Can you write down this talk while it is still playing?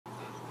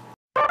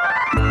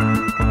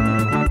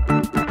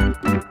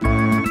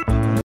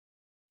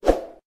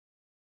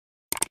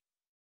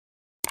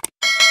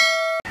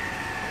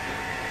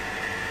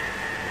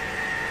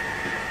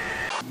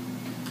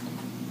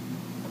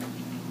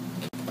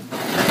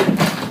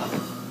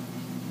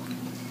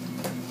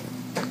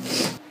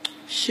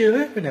ชิล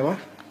ไปไหนวะ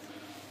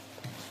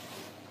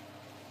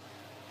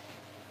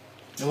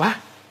ไหนวะ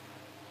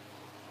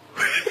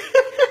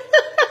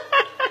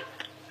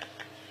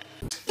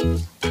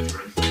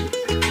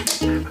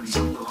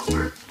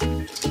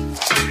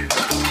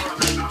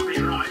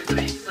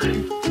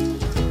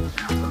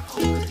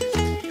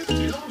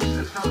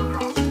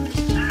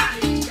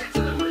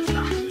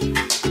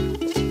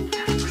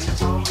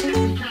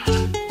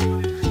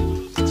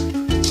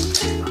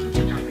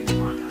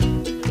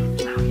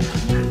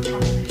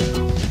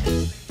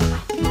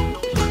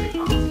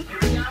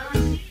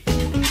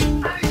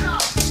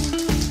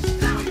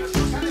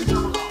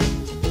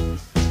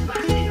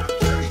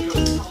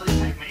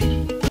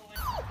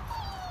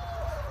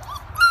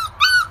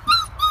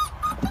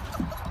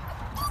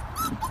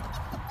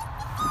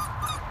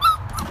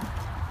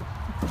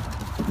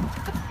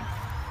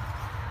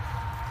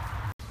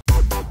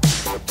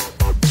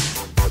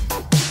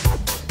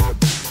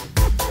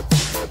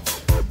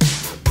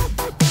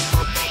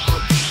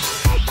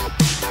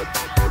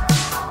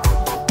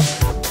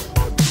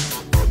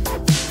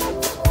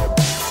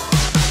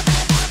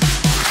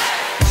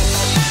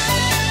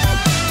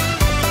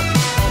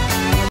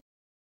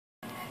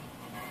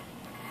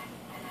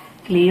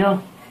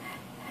Leo.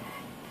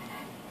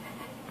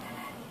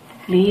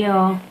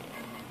 Leo.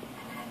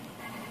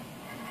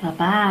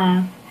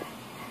 Papá.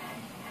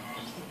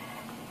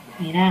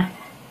 Mira.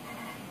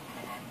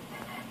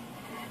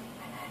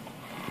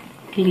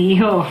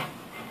 Leo.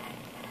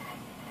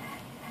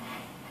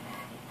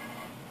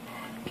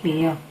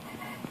 Leo.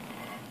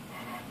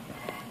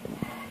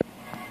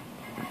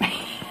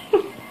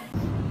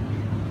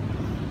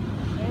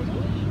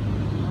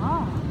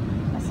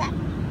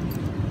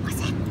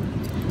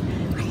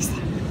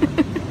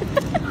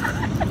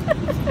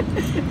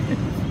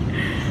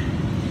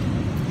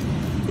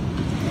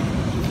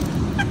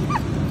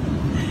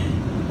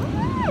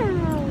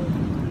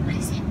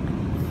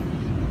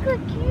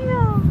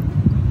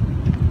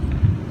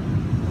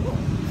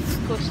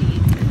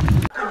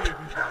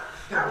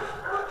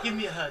 Give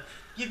me a hug.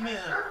 Give me a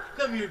hug.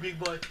 Come here, big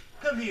boy.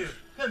 Come here.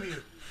 Come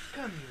here.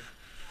 Come here.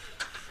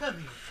 Come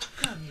here.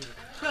 Come here.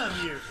 Come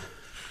here.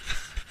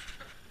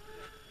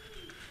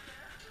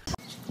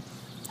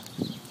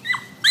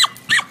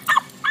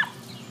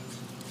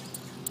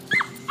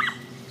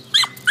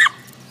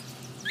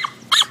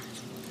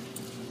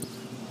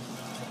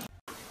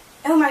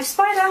 Oh, my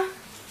spider!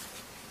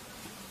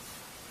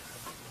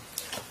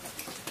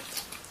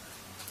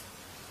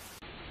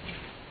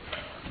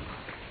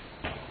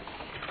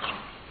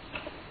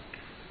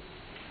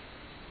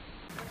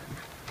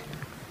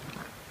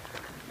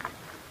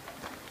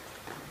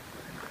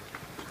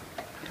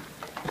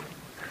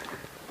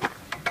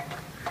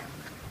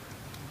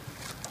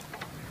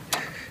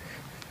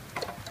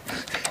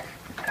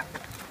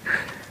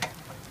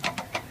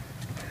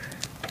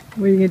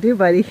 What are you gonna do,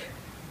 buddy?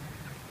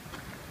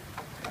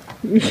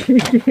 You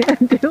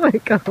can't do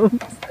it,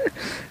 Combs.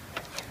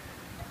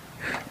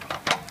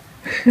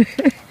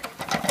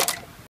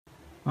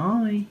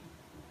 Ollie,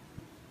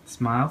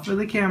 smile for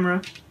the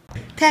camera.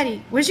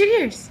 Patty, where's your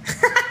ears?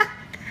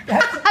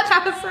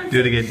 That was so Do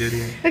it again, do it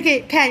again.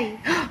 Okay, Patty,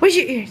 where's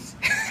your ears?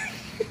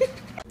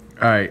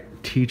 Alright,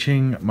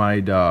 teaching my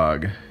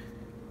dog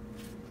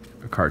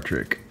a card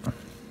trick.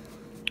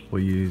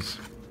 We'll use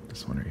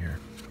this one right here.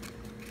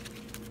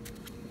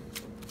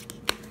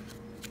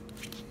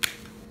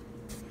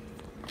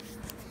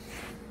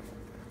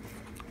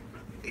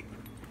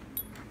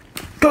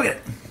 Go get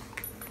it!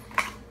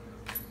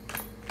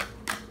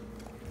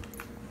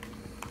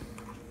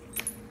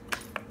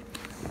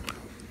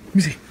 Let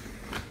me see.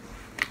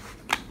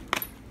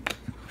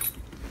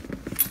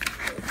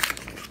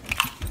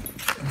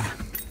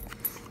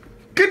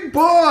 Good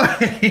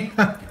boy!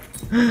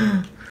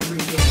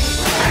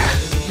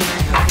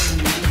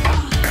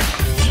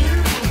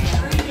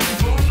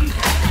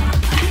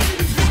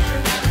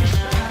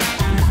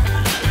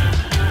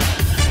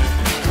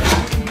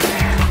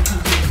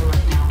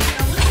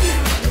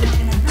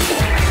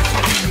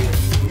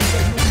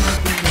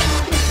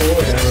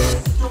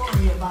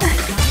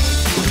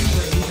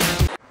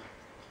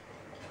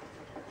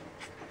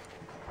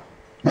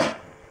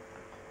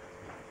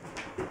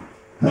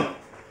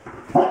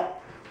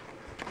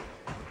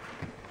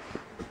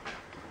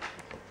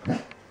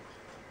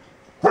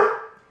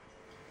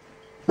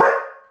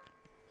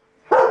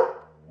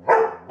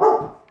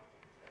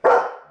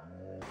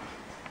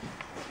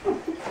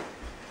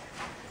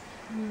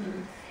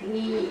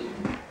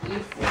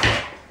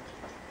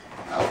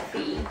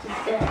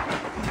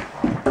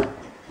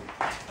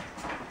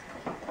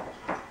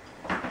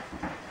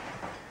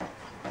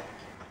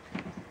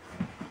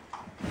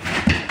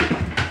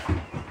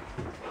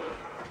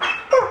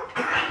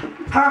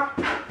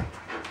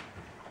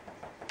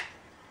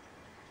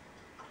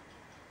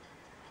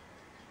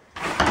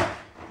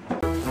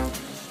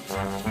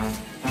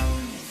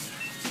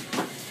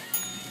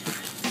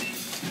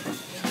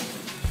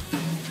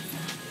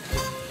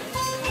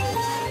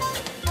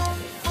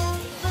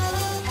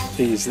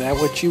 Is that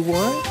what you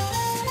want?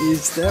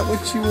 Is that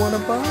what you want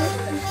to buy?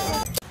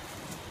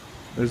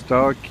 This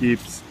dog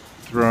keeps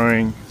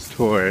throwing his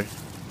toy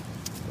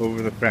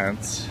over the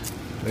fence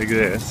like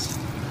this.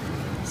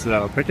 So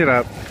I'll pick it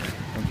up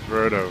and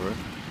throw it over.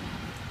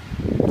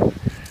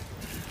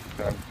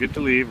 Good to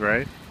leave,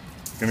 right?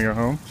 Gonna go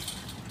home?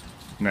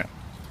 No.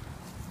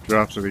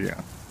 Drops it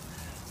again.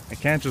 I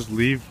can't just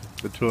leave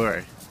the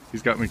toy.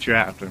 He's got me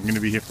trapped. I'm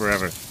gonna be here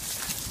forever.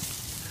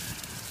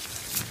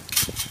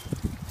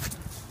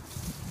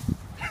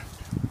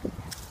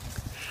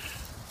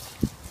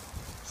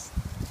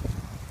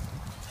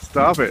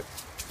 Stop it.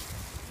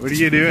 What are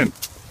you doing?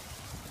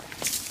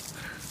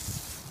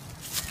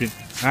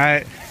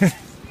 Hi.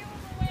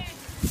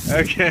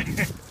 Okay.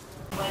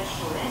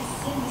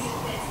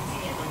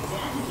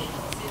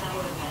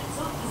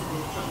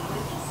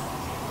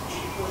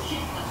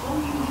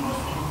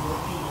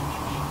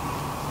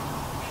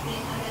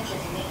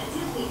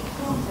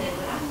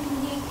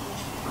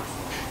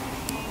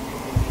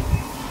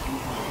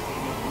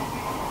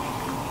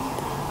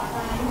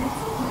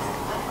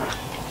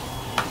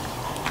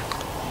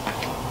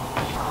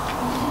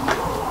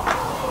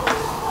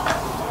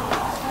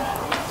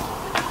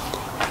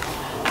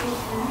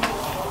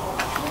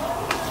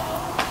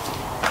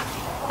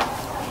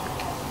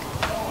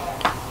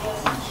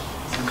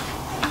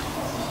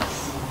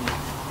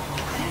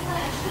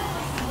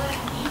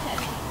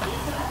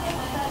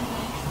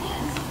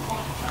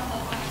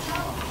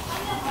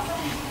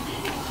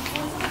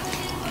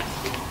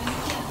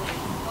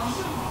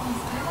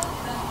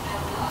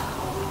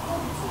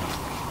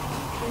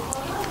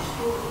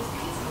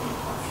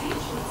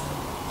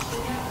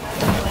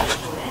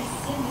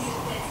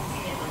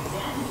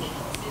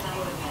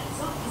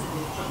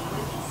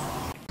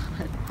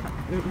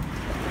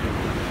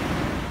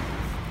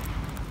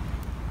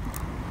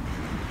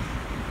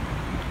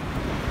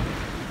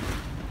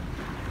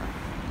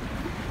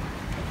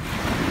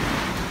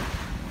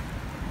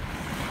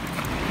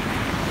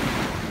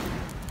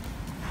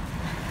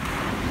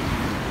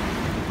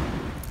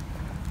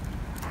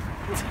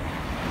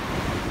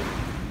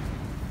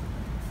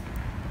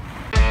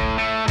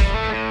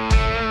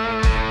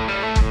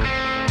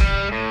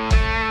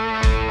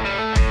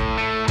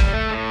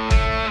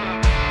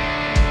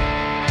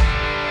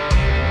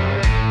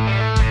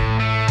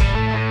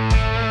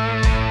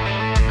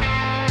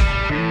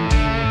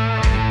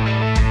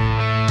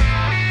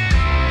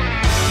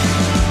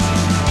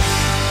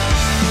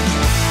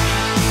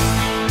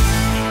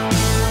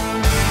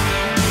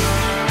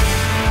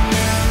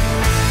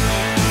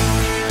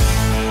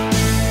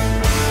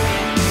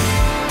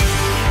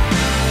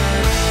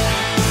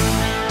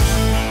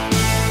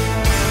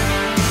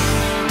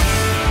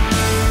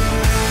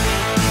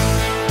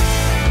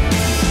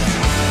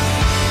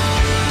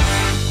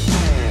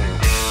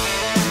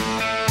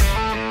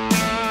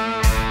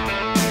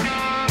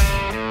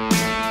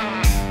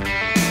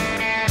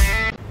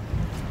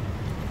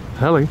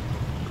 Helly.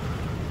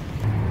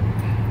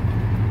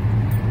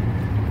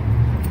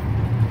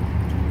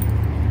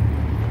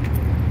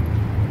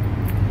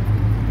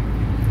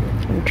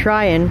 I'm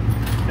trying.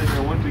 And I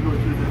want to go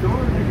through the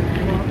door.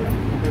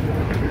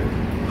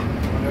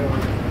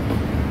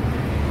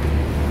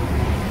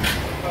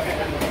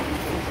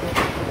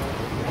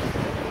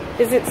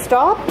 Is it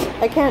stopped?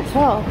 I can't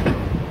tell.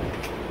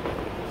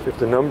 If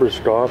the number's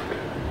stopped.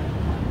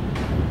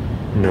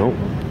 No.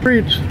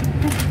 Treats.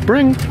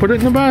 Bring. Put it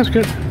in the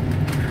basket.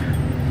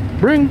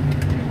 Bring.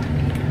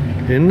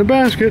 In the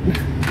basket.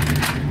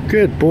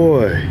 Good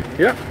boy.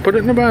 Yep. Put it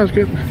in the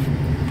basket.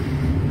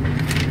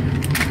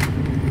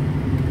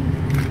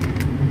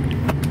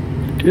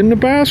 In the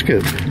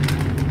basket.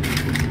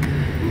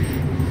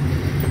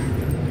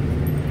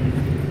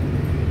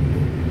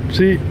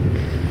 See.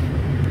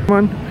 Come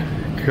on.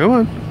 Come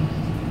on.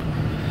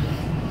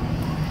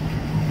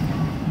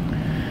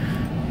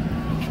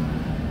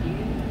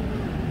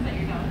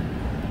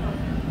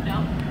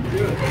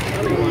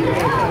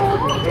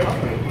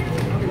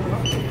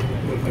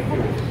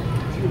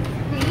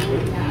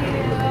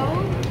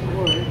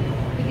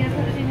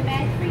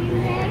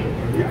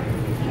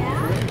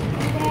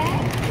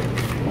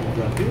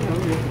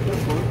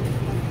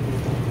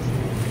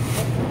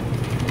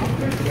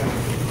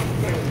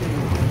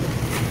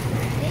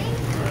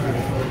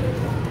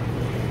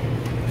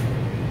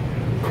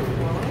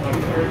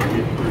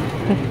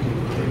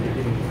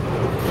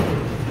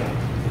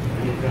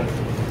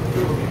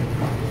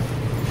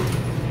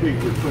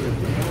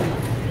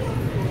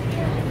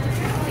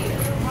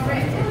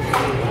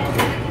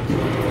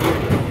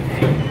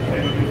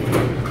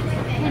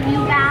 Can you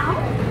bow?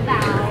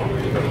 Bow.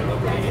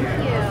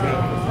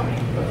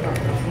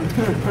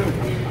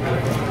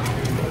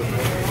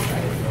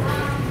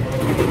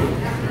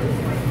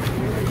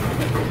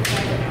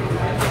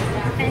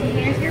 And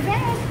here's your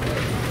bag.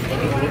 If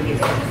you want to use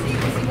it,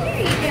 here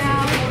you go.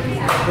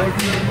 Thank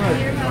you very much.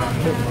 You're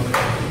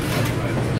welcome.